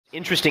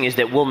Interesting is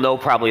that we'll know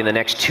probably in the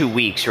next 2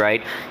 weeks,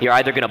 right? You're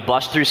either going to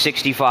bust through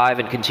 65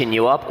 and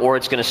continue up, or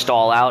it's going to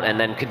stall out and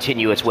then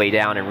continue its way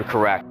down and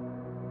correct.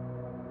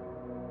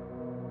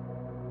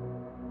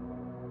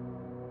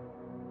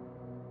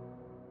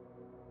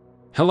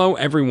 Hello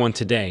everyone,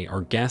 today our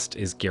guest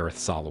is Gareth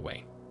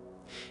Soloway.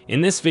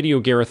 In this video,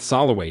 Gareth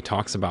Soloway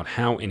talks about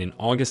how in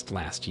August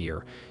last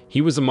year,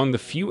 he was among the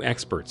few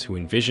experts who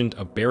envisioned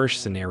a bearish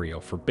scenario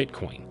for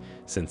Bitcoin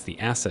since the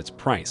asset's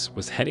price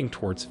was heading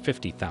towards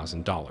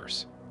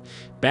 $50,000.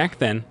 Back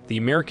then, the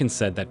American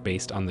said that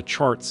based on the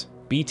charts,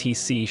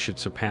 BTC should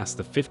surpass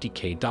the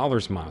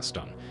 $50K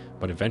milestone,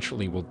 but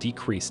eventually will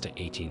decrease to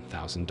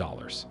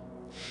 $18,000.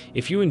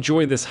 If you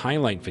enjoy this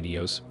highlight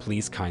videos,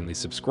 please kindly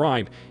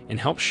subscribe and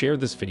help share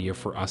this video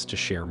for us to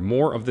share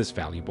more of this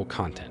valuable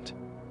content.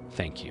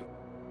 Thank you.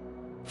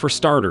 For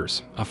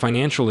starters, a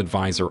financial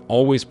advisor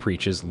always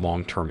preaches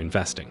long-term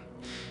investing.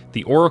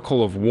 The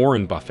oracle of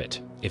Warren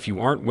Buffett: if you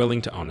aren't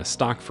willing to own a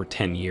stock for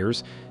 10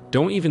 years,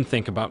 don't even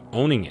think about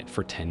owning it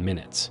for 10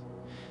 minutes.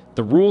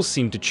 The rules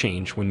seem to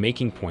change when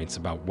making points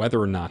about whether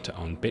or not to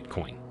own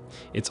Bitcoin.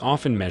 It's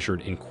often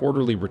measured in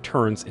quarterly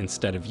returns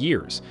instead of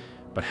years,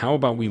 but how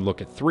about we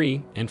look at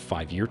 3- and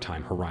 5-year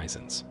time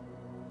horizons?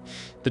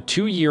 The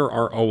 2-year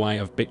ROI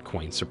of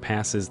Bitcoin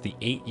surpasses the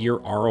 8-year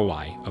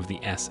ROI of the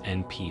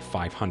S&P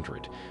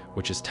 500,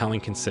 which is telling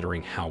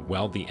considering how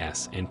well the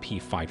S&P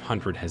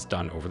 500 has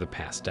done over the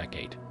past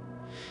decade.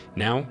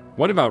 Now,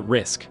 what about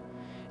risk?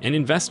 An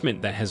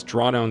investment that has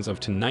drawdowns of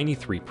to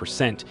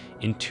 93%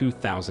 in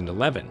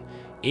 2011,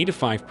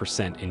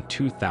 85% in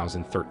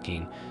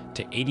 2013,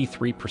 to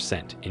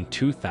 83% in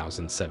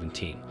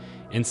 2017,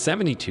 and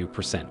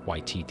 72%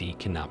 YTD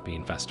cannot be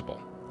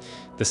investable.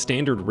 The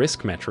standard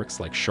risk metrics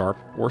like Sharpe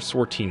or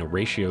Sortino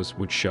ratios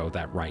would show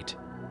that right.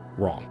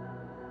 Wrong.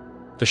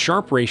 The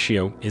Sharpe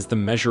ratio is the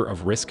measure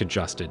of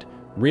risk-adjusted,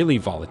 really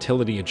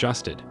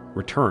volatility-adjusted,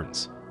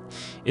 returns.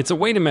 It's a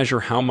way to measure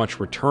how much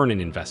return an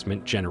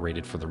investment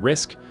generated for the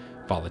risk,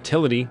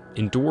 volatility,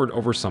 endured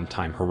over some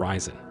time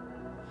horizon.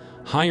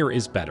 Higher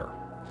is better.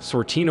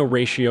 Sortino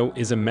ratio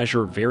is a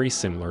measure very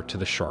similar to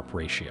the Sharpe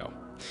ratio.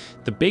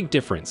 The big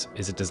difference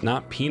is it does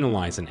not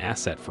penalize an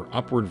asset for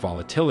upward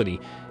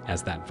volatility,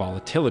 as that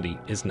volatility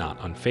is not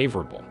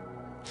unfavorable.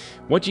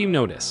 What do you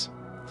notice?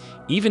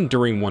 Even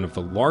during one of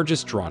the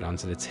largest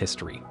drawdowns in its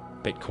history,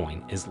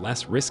 Bitcoin is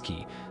less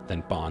risky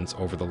than bonds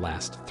over the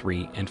last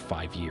 3 and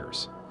 5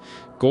 years.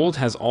 Gold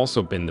has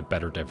also been the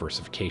better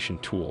diversification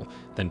tool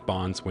than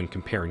bonds when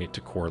comparing it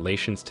to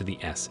correlations to the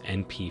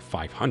S&P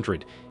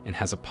 500 and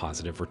has a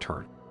positive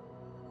return.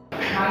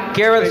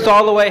 Gareth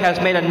Soloway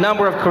has made a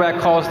number of correct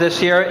calls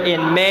this year.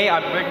 In May,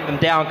 I'm breaking them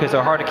down because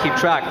they're hard to keep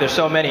track. There's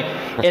so many.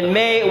 In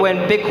May,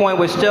 when Bitcoin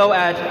was still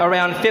at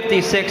around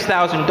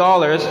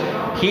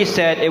 $56,000, he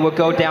said it would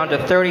go down to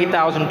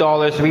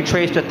 $30,000,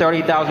 retrace to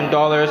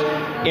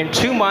 $30,000. In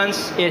 2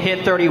 months, it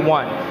hit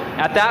 31.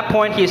 At that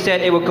point, he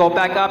said it would go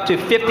back up to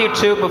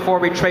 52 before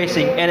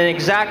retracing. And in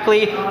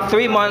exactly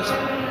 3 months,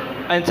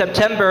 in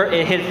September,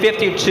 it hit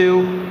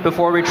 52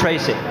 before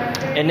retracing.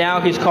 And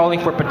now he's calling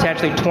for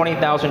potentially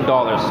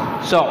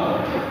 $20,000.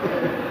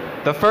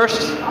 So, the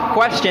first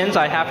questions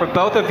I have for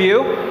both of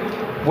you: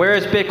 where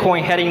is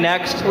Bitcoin heading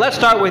next? Let's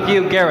start with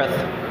you, Gareth.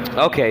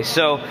 Okay,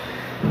 so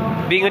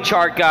being a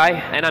chart guy,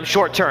 and I'm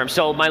short term,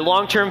 so my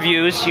long-term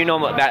views, you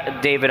know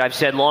that, David, I've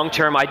said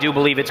long-term, I do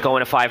believe it's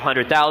going to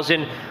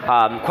 500,000.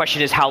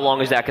 Question is, how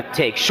long is that going to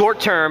take?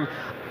 Short-term,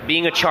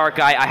 being a chart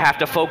guy, I have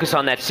to focus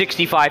on that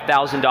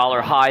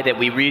 $65,000 high that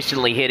we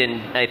recently hit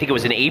in, I think it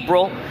was in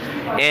April.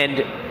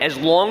 And as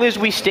long as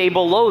we stay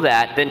below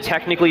that, then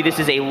technically this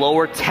is a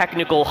lower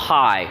technical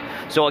high.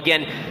 So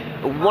again,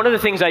 one of the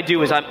things I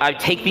do is I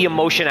take the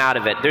emotion out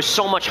of it. There's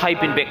so much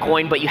hype in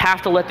Bitcoin, but you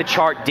have to let the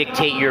chart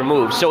dictate your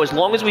moves. So as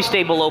long as we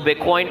stay below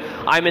Bitcoin,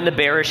 I'm in the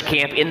bearish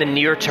camp in the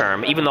near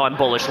term, even though I'm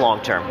bullish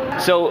long term.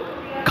 So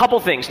couple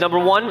things. Number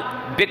one,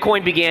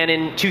 Bitcoin began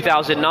in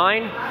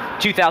 2009.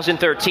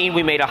 2013,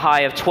 we made a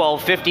high of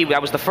 1250.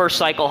 That was the first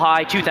cycle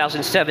high.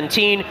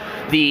 2017,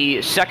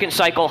 the second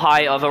cycle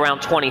high of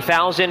around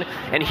 20,000.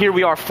 And here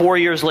we are 4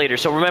 years later.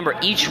 So remember,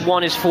 each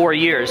one is 4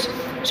 years.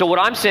 So what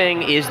I'm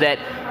saying is that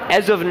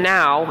as of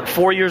now,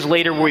 4 years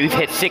later, where we've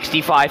hit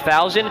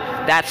 65,000,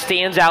 that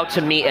stands out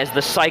to me as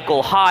the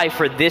cycle high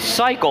for this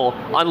cycle,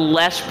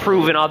 unless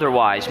proven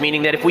otherwise.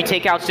 Meaning that if we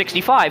take out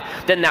 65,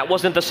 then that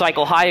wasn't the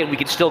cycle high and we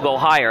could still go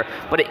higher.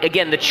 But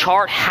again, the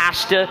chart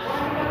has to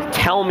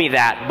tell me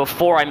that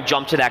before I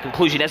jump to that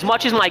conclusion. As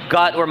much as my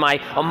gut or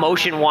my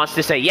emotion wants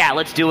to say, yeah,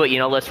 let's do it, you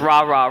know, let's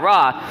rah, rah,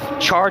 rah,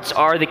 charts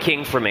are the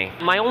king for me.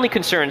 My only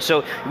concern,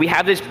 so we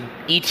have this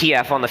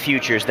ETF on the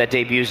futures that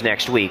debuts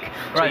next week.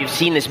 So you've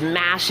seen this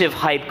massive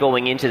hype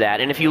going into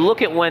that. And if you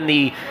look at when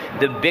the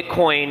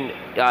Bitcoin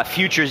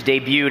futures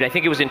debuted, I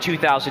think it was in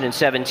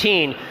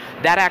 2017,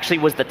 that actually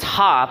was the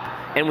top.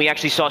 And we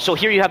actually saw, so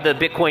here you have the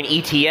Bitcoin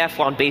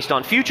ETF based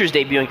on futures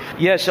debuting.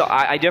 Yeah, so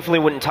I definitely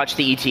wouldn't touch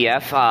the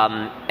ETF.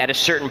 At a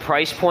certain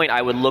price point,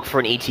 I would look for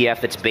an ETF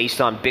that's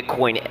based on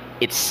Bitcoin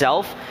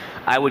itself.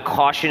 I would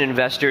caution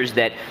investors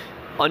that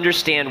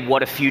understand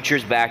what a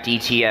futures-backed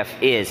ETF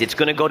is. It's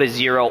going to go to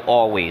zero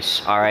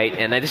always, all right?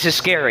 And this is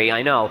scary,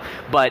 I know,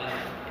 but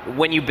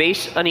when you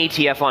base an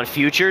ETF on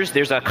futures,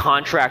 there's a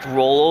contract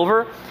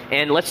rollover,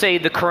 and let's say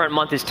the current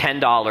month is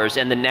 $10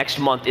 and the next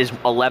month is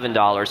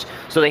 $11.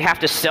 So they have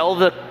to sell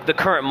the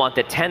current month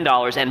at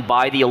 $10 and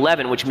buy the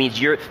 11, which means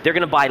they're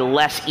going to buy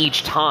less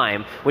each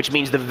time, which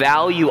means the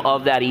value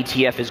of that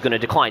ETF is going to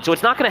decline. So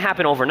it's not going to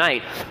happen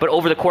overnight, but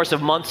over the course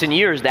of months and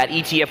years, that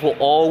ETF will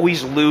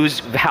always lose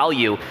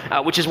value,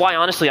 which is why,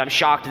 honestly, I'm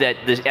shocked that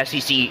the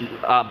SEC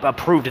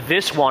approved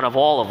this one of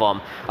all of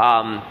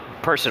them.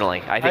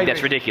 Personally, I think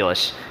that's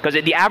ridiculous, because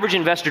the average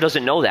investor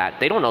doesn't know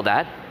that. They don't know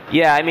that.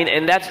 Yeah, I mean,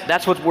 and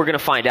that's what we're going to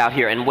find out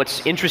here. And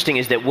what's interesting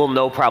is that we'll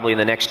know probably in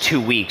the next 2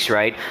 weeks,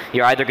 right?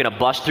 You're either going to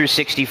bust through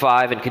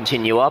 65 and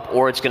continue up,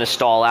 or it's going to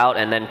stall out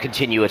and then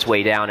continue its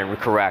way down and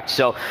correct.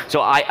 So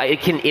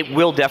it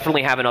will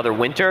definitely have another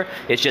winter.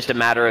 It's just a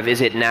matter of,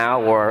 is it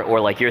now or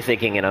like you're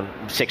thinking in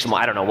a 6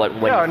 months? I don't know when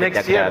you think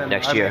that could happen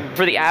next year.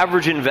 For the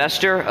average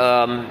investor,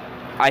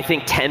 I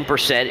think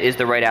 10% is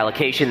the right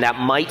allocation. That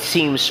might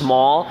seem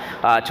small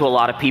to a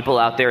lot of people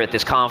out there at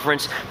this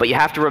conference, but you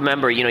have to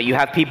remember, you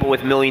have people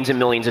with millions and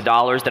millions of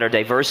dollars that are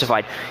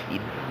diversified.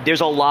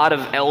 There's a lot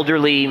of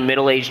elderly,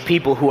 middle-aged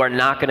people who are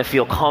not going to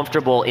feel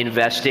comfortable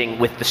investing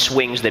with the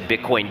swings that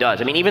Bitcoin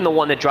does. I mean, even the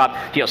one that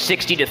dropped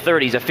 60 to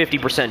 30 is a 50%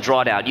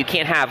 drawdown. You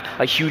can't have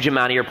a huge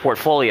amount of your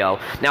portfolio.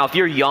 Now, if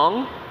you're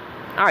young,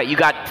 all right, you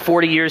got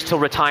 40 years till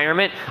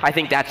retirement. I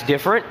think that's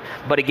different.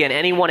 But again,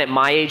 anyone at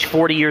my age,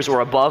 40 years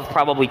or above,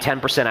 probably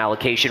 10%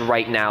 allocation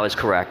right now is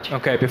correct.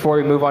 Okay, before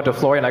we move on to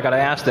Florian, I got to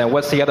ask then,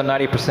 what's the other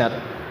 90%?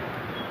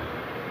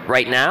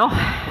 Right now?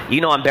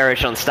 I'm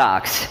bearish on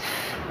stocks.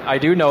 I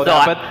do know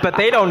that, but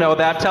they don't know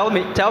that. Tell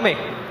me.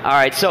 All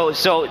right,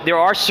 so there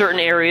are certain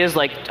areas,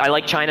 like I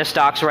like China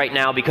stocks right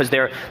now because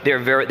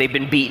they've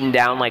been beaten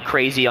down like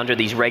crazy under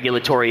these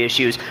regulatory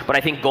issues. But I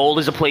think gold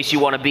is a place you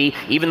want to be.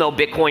 Even though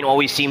Bitcoin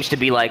always seems to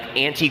be like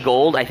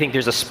anti-gold, I think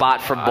there's a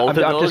spot for both of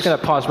those. I'm just going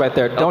to pause right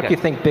there. Don't you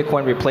think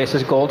Bitcoin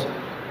replaces gold?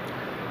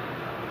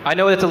 I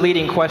know that's a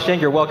leading question.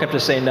 You're welcome to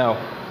say no.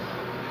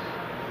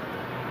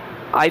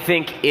 I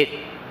think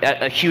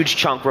a huge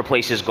chunk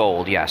replaces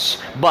gold,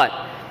 yes, but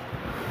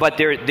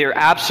there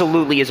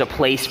absolutely is a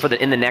place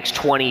in the next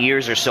 20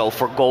 years or so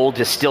for gold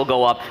to still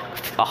go up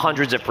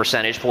hundreds of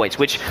percentage points,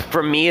 which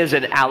for me as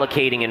an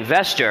allocating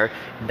investor,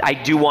 I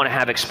do want to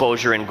have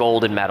exposure in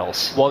gold and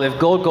metals. Well, if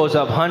gold goes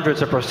up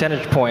hundreds of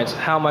percentage points,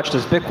 how much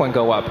does Bitcoin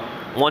go up?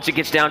 Once it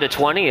gets down to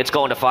 20, it's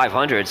going to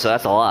 500, so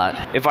that's a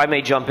lot. If I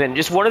may jump in,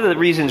 just one of the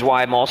reasons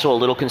why I'm also a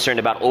little concerned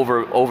about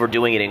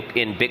overdoing it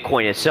in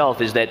Bitcoin itself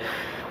is that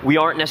we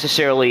aren't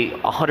necessarily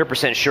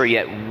 100% sure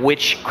yet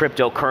which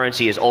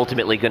cryptocurrency is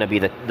ultimately going to be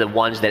the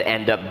ones that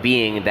end up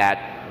being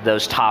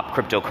those top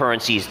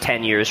cryptocurrencies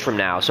 10 years from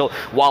now. So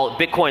while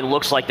Bitcoin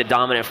looks like the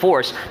dominant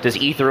force, does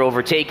Ether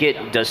overtake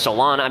it? Does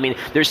Solana? I mean,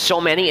 there's so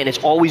many, and it's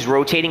always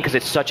rotating because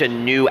it's such a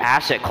new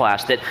asset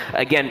class that,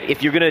 again,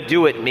 if you're going to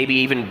do it, maybe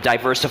even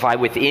diversify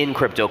within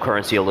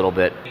cryptocurrency a little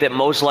bit. That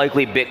most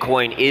likely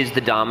Bitcoin is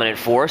the dominant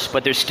force,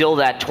 but there's still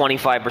that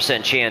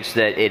 25% chance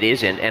that it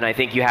isn't. And I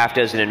think you have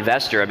to, as an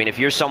investor, I mean, if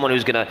you're someone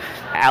who's going to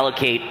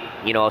allocate,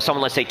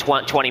 someone, let's say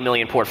 20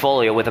 million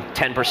portfolio with a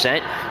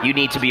 10%, you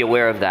need to be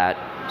aware of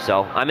that.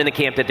 So I'm in the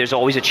camp that there's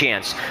always a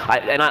chance.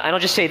 I'll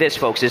just say this,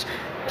 folks, is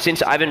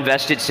since I've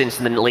invested since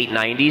the late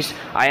 90s,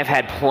 I have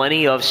had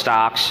plenty of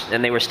stocks,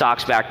 and they were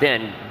stocks back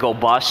then, go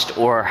bust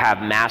or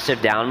have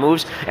massive down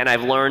moves, and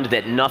I've learned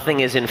that nothing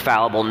is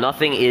infallible,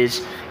 nothing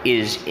is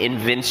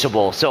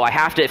invincible. So I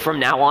have to, from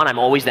now on, I'm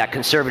always that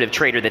conservative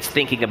trader that's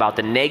thinking about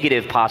the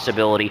negative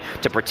possibility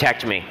to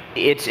protect me.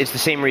 It's the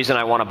same reason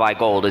I want to buy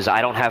gold, is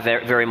I don't have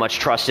very much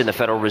trust in the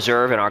Federal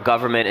Reserve and our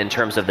government in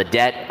terms of the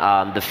debt.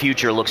 The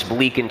future looks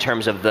bleak in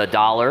terms of the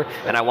dollar,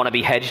 and I want to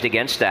be hedged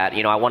against that.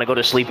 I want to go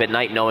to sleep at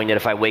night knowing that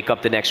if I wake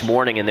up the next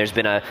morning and there's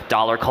been a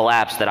dollar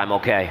collapse, that I'm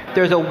okay.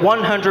 There's a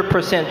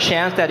 100%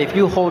 chance that if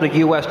you hold a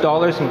US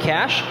dollars in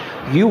cash,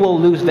 you will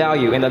lose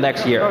value in the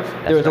next year.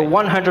 There is a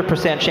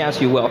 100%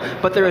 chance you will.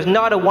 But there is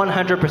not a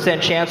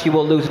 100% chance you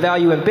will lose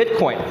value in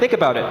Bitcoin. Think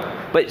about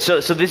it. But so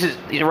this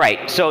is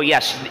right. So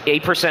yes,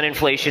 8%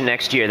 inflation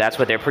next year. That's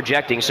what they're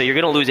projecting. So you're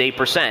going to lose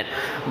 8%.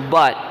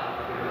 But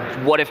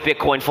what if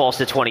Bitcoin falls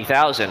to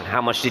 20,000?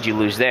 How much did you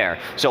lose there?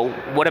 So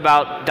what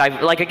about,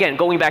 again,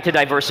 going back to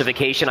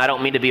diversification, I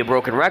don't mean to be a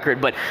broken record,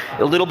 but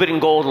a little bit in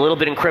gold, a little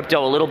bit in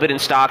crypto, a little bit in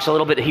stocks, a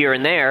little bit here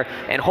and there,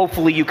 and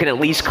hopefully you can at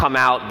least come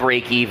out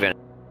break even.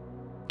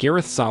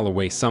 Gareth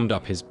Soloway summed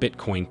up his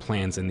Bitcoin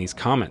plans in these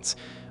comments.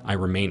 I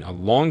remain a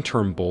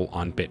long-term bull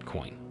on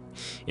Bitcoin.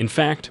 In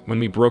fact, when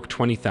we broke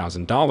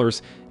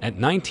 $20,000 at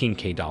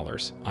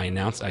 $19K, I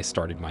announced I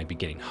started my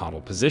beginning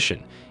hodl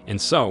position. And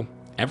so,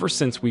 ever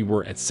since we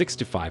were at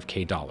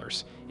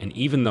 $65K, and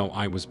even though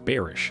I was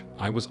bearish,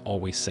 I was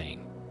always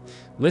saying,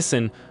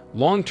 listen,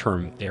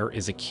 long-term, there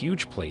is a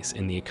huge place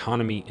in the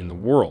economy in the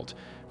world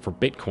for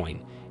Bitcoin,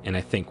 and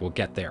I think we'll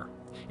get there.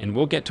 And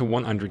we'll get to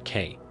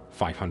 100K,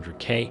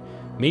 500K,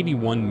 maybe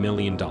 $1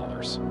 million.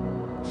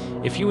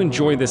 If you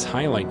enjoy this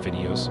highlight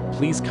videos,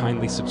 please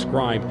kindly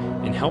subscribe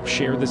and help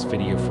share this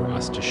video for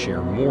us to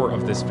share more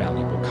of this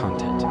valuable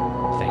content.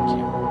 Thank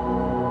you.